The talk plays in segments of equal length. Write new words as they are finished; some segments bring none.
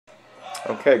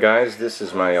Okay guys, this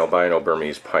is my Albino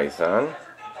Burmese python.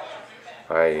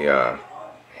 I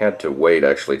had to wait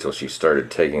actually till she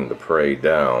started taking the prey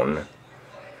down.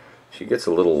 She gets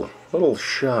a little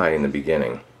shy in the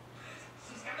beginning.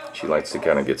 She likes to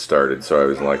kind of get started, so I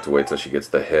always like to wait till she gets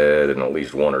the head and at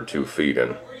least 1 or 2 feet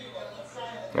in.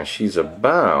 Now she's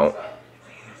about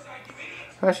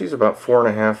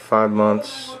 4.5, 5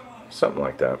 months, something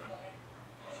like that.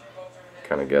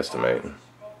 Kind of guesstimating.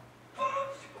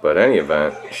 But in any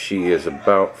event, she is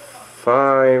about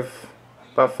 5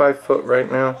 foot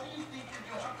right now.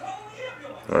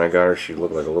 When I got her, she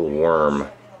looked like a little worm.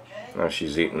 Now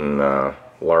she's eating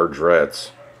large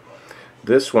rats.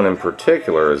 This one in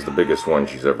particular is the biggest one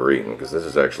she's ever eaten, because this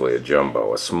is actually a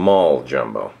jumbo, a small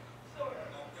jumbo.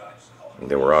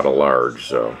 They were out of large,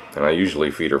 so, and I usually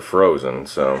feed her frozen,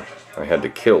 so I had to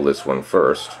kill this one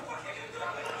first.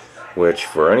 Which,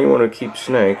 for anyone who keeps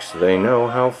snakes, they know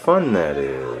how fun that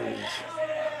is.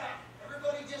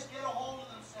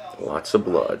 Lots of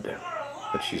blood.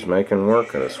 But she's making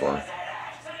work of this one.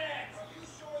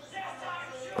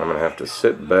 I'm going to have to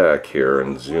sit back here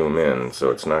and zoom in, so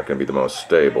it's not going to be the most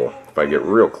stable. If I get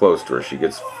real close to her, she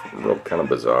gets real kind of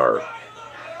bizarre.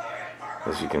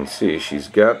 As you can see, she's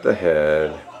got the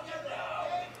head.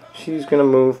 She's going to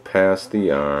move past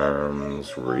the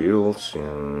arms real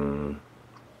soon.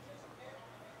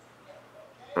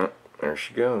 There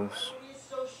she goes.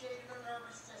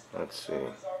 Let's see.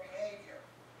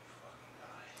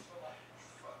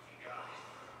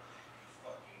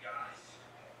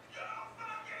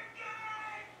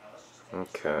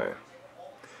 Okay.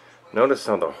 Notice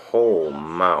how the whole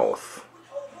mouth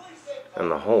and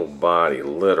the whole body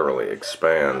literally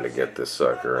expand to get this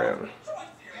sucker in.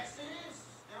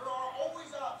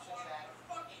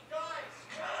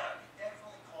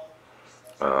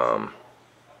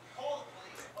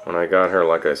 When I got her,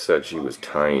 like I said, she was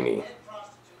tiny.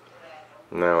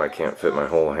 Now I can't fit my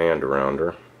whole hand around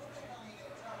her.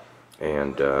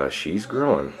 And she's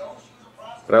growing.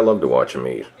 But I love to watch them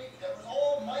eat.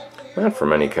 Not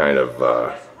from any kind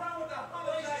of,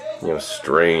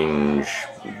 strange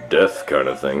death kind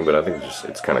of thing, but I think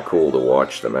it's kind of cool to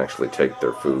watch them actually take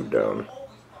their food down.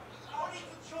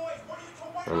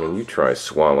 I mean, you try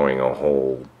swallowing a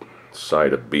whole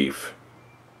side of beef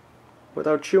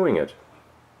without chewing it.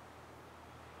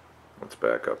 Let's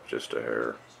back up just a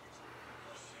hair.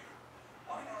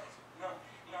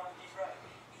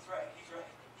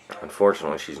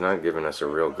 Unfortunately, she's not giving us a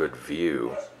real good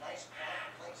view.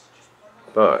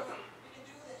 But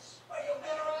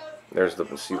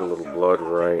see the little blood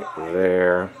right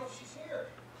there?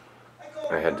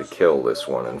 I had to kill this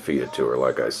one and feed it to her.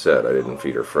 Like I said, I didn't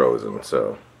feed her frozen,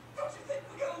 so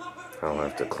I'll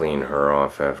have to clean her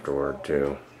off afterward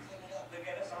too.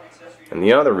 And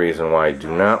the other reason why I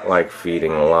do not like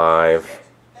feeding live,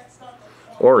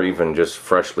 or even just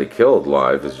freshly killed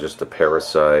live, is just the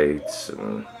parasites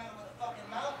and,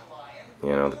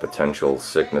 the potential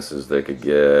sicknesses they could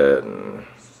get, and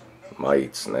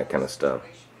mites and that kind of stuff.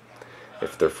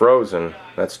 If they're frozen,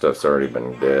 that stuff's already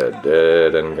been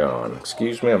dead and gone.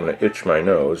 Excuse me, I'm going to itch my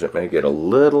nose. It may get a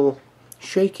little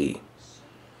shaky.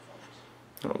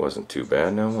 It wasn't too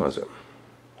bad now, was it?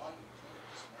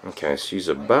 Okay, she's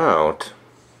about...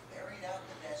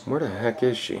 Where the heck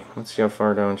is she? Let's see how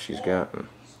far down she's gotten.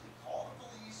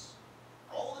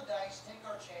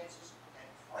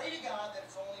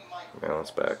 Now let's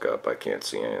back up. I can't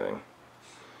see anything.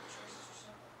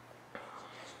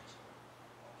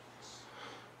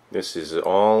 This is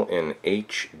all in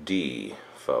HD,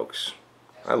 folks.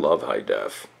 I love high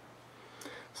def.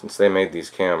 Since they made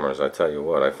these cameras, I tell you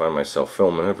what, I find myself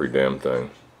filming every damn thing.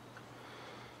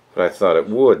 But I thought it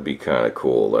would be kind of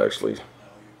cool to actually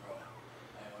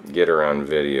get her on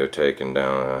video taking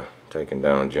down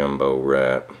a jumbo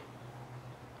rat.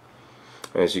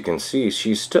 As you can see,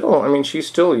 she's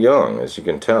still young, as you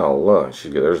can tell. Look,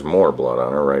 there's more blood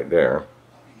on her right there.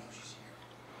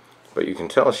 But you can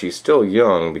tell she's still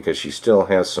young because she still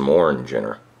has some orange in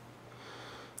her.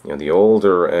 The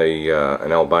older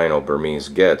an Albino Burmese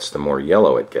gets, the more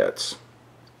yellow it gets.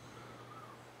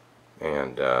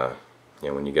 And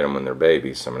when you get them when they're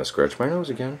babies, I'm going to scratch my nose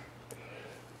again.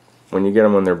 When you get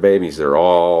them when they're babies, they're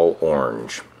all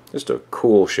orange. Just a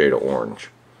cool shade of orange.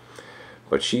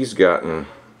 But she's gotten,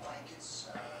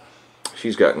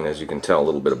 as you can tell, a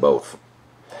little bit of both.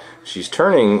 She's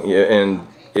turning, and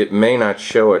it may not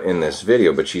show it in this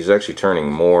video, but she's actually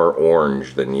turning more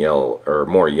orange than yellow, or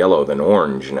more yellow than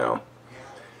orange now.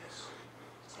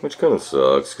 Which kind of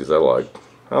sucks, because I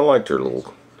liked her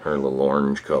little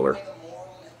orange color.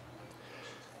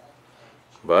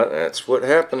 But that's what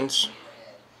happens.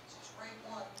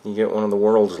 you get one of the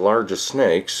world's largest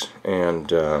snakes, and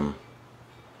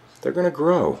they're going to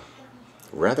grow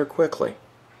rather quickly.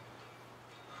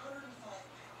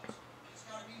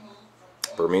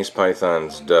 Burmese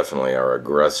pythons definitely are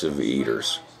aggressive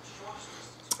eaters.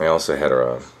 I also had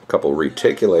a couple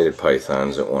reticulated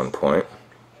pythons at one point,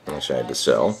 which I had to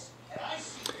sell.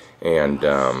 And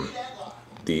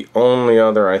the only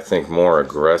other, I think, more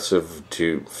aggressive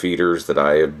feeders that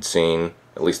I had seen,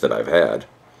 at least that I've had,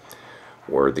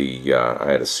 were the,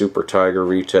 I had a super tiger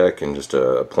retic and just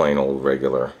a plain old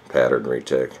regular pattern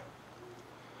retic.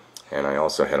 And I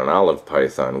also had an olive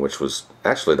python, which was,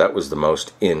 actually that was the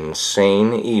most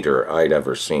insane eater I'd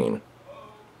ever seen.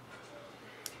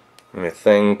 And the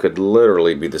thing could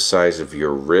literally be the size of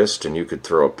your wrist, and you could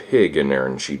throw a pig in there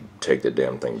and she'd take the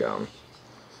damn thing down.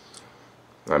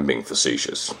 I'm being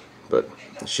facetious, but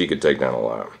she could take down a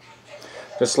lot.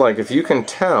 Just like, if you can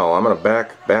tell, I'm going to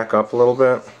back up a little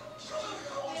bit.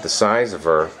 The size of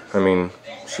her, I mean,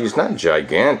 she's not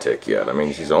gigantic yet. I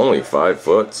mean, she's only 5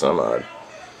 foot some odd.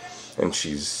 And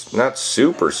she's not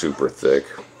super thick,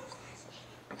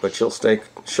 but she'll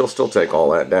still take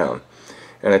all that down.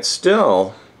 And it's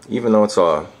still, even though it's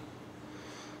a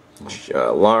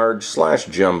large /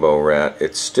 jumbo rat,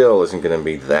 it still isn't going to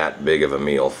be that big of a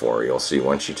meal for her. You'll see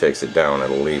once she takes it down,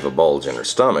 it'll leave a bulge in her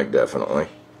stomach, definitely.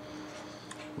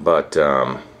 But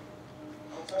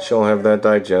she'll have that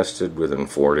digested within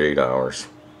 4 to 8 hours.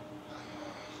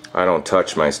 I don't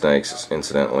touch my snakes,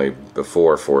 incidentally,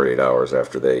 before 4 to 8 hours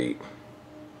after they eat.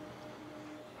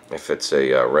 If it's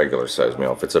a regular size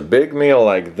meal. If it's a big meal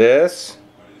like this,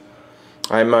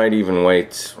 I might even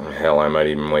wait, hell, I might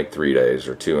even wait 3 days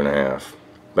or 2.5.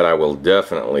 But I will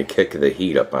definitely kick the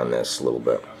heat up on this a little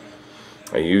bit.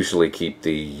 I usually keep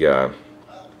the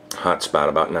hot spot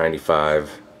about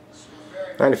 95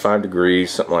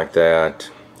 degrees, something like that.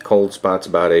 Cold spot's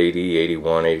about 80,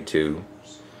 81, 82.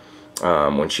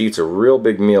 When she eats a real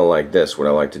big meal like this, what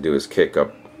I like to do is kick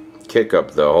up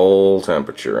the whole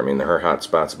temperature. I mean, her hot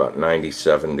spot's about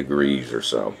 97 degrees or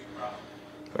so.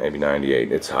 Maybe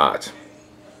 98. It's hot.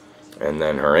 And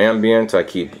then her ambient, I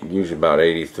keep usually about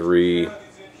 83,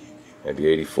 maybe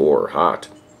 84, hot.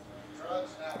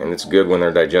 And it's good when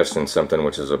they're digesting something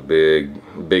which is a big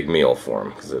meal for them,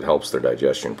 because it helps their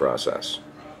digestion process.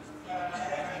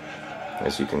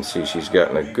 As you can see, she's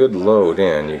gotten a good load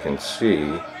in. You can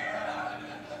see,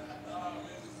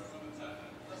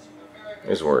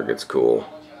 here's where it gets cool.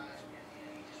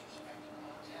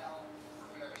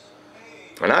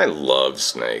 And I love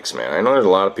snakes, man. I know there's a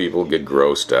lot of people who get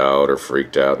grossed out or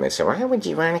freaked out, and they say, why would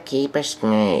you want to keep a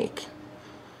snake?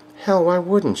 Hell, why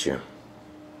wouldn't you?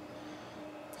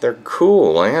 They're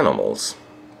cool animals.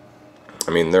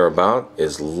 I mean, they're about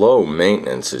as low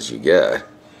maintenance as you get.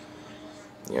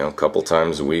 You know, a couple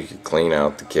times a week you clean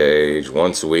out the cage.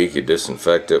 Once a week you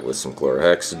disinfect it with some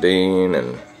chlorhexidine,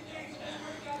 and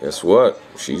guess what?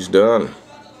 She's done.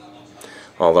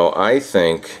 Although I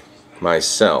think,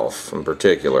 myself in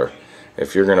particular,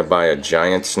 if you're going to buy a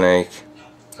giant snake,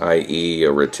 i.e.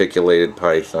 a reticulated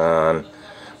python,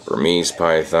 Burmese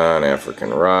python, African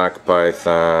rock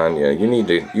python, yeah, you need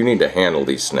to handle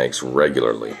these snakes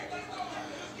regularly.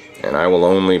 And I will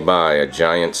only buy a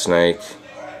giant snake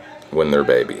when they're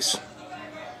babies.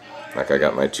 Like I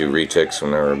got my 2 retics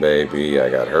when they were a baby. I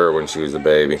got her when she was a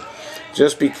baby.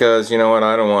 Just because, you know what,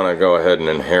 I don't want to go ahead and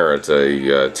inherit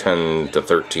a 10 to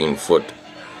 13 foot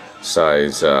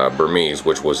size Burmese,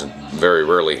 which was very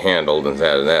rarely handled and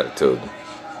had an attitude.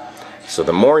 So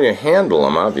the more you handle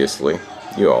them, obviously,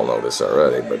 you all know this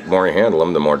already, but the more you handle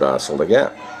them, the more docile they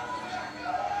get.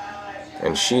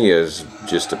 And she is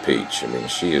just a peach. I mean,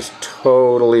 she is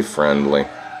totally friendly.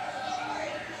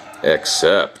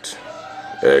 Except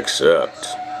if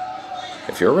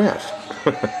you're a rat.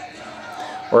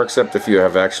 Or except if you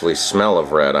have actually smell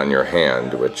of rat on your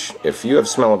hand, which, if you have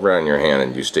smell of rat on your hand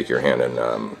and you stick your hand in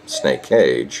a snake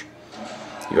cage,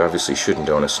 you obviously shouldn't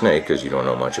own a snake because you don't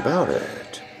know much about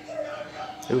it.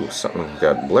 Ooh, something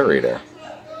got blurry there.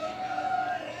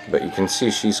 But you can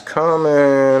see she's coming.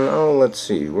 Oh, let's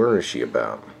see, where is she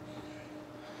about?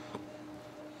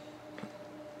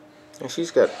 And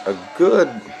she's got a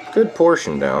good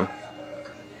portion down.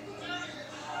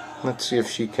 Let's see if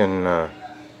she can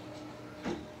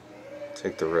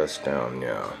take the rest down.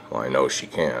 Yeah, well, I know she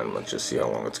can. Let's just see how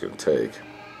long it's going to take.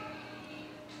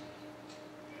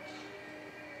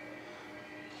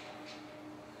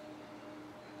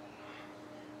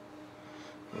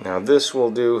 Now this will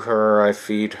do her. I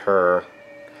feed her,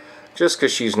 just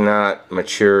because she's not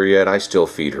mature yet, I still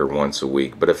feed her once a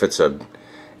week. But if it's a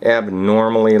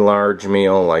abnormally large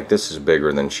meal, like this is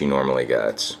bigger than she normally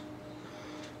gets,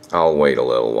 I'll wait a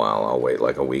little while. I'll wait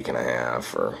like a week and a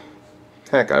half, or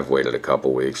heck, I've waited a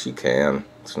couple weeks. You can.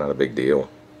 It's not a big deal.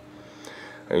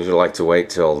 I usually like to wait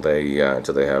till they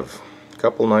have a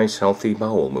couple nice, healthy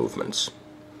bowel movements,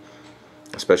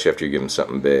 especially after you give them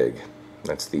something big.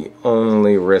 That's the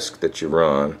only risk that you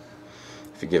run.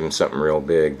 If you give them something real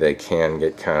big, they can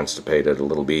get constipated a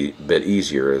little bit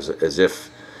easier, as if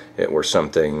it were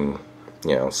something,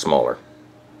 you know, smaller.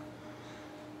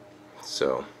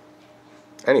 So,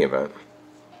 any event,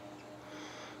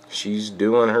 she's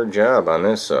doing her job on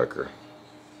this sucker.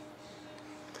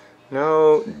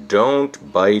 No,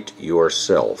 don't bite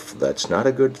yourself. That's not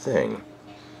a good thing.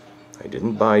 I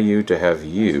didn't buy you to have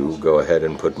you go ahead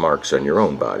and put marks on your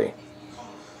own body.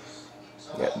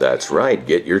 Yeah, that's right.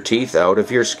 Get your teeth out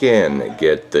of your skin.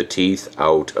 Get the teeth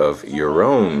out of your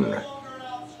own.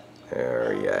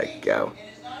 There you go.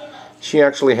 She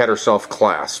actually had herself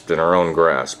clasped in her own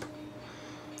grasp.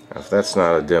 If that's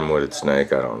not a dim-witted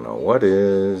snake, I don't know what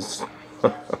is.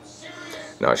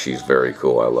 No, she's very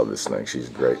cool. I love this snake. She's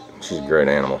great. She's a great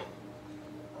animal.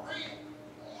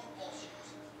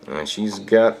 And she's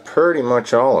got pretty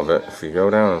much all of it. If you go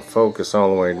down and focus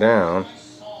all the way down,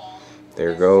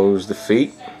 there goes the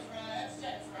feet.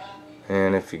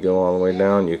 And if you go all the way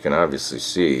down, you can obviously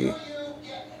see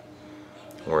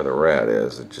where the rat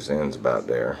is. It just ends about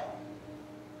there.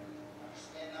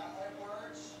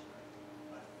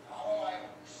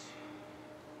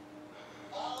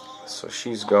 So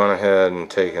she's gone ahead and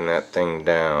taken that thing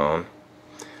down.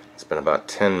 It's been about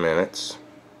 10 minutes.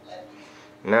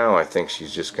 Now I think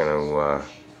she's just going to...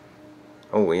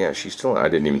 oh yeah, she's still... I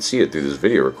didn't even see it through this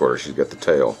video recorder. She's got the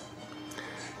tail.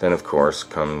 Then of course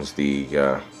comes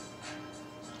the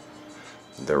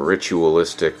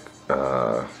ritualistic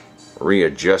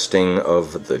readjusting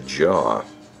of the jaw,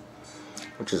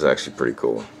 which is actually pretty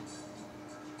cool.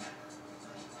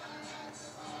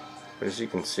 But as you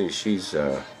can see, she's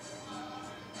a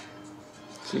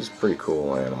pretty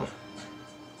cool animal.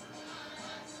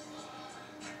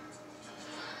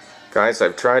 Guys,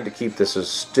 I've tried to keep this as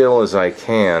still as I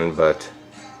can, but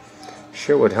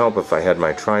sure would help if I had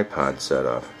my tripod set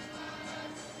up.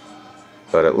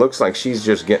 But it looks like she's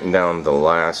just getting down the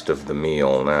last of the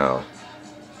meal now.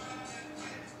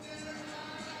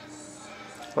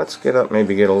 Let's get up,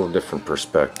 maybe get a little different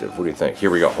perspective. What do you think? Here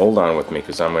we go. Hold on with me,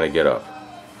 because I'm going to get up.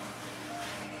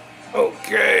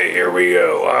 Okay, here we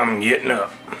go. I'm getting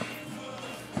up.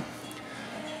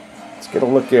 Let's get a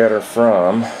look at her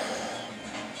from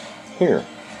here.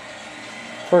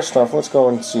 First off, let's go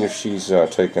and see if she's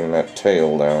taking that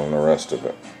tail down and the rest of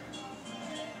it.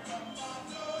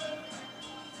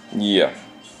 Yeah,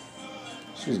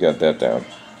 she's got that down.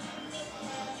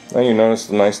 Now you notice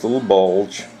the nice little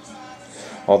bulge.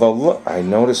 Although, look, I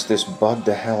noticed this bugged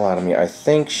the hell out of me. I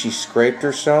think she scraped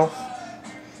herself.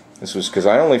 This was because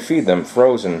I only feed them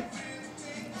frozen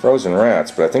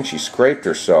rats, but I think she scraped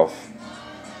herself.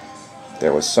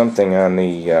 There was something on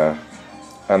the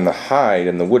hide,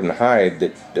 and the wooden hide,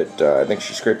 that I think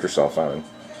she scraped herself on.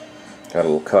 Got a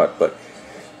little cut, but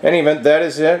in any event, that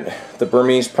is it. The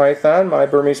Burmese python, my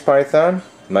Burmese python.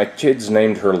 My kids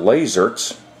named her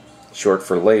Lazerts, short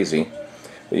for lazy.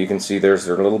 But you can see there's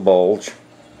their little bulge.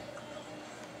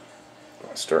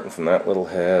 Starting from that little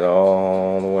head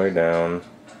all the way down.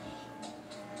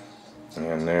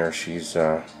 And there she's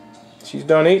done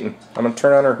eating. I'm going to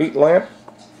turn on her heat lamp,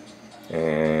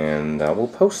 and I will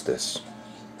post this.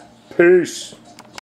 Peace.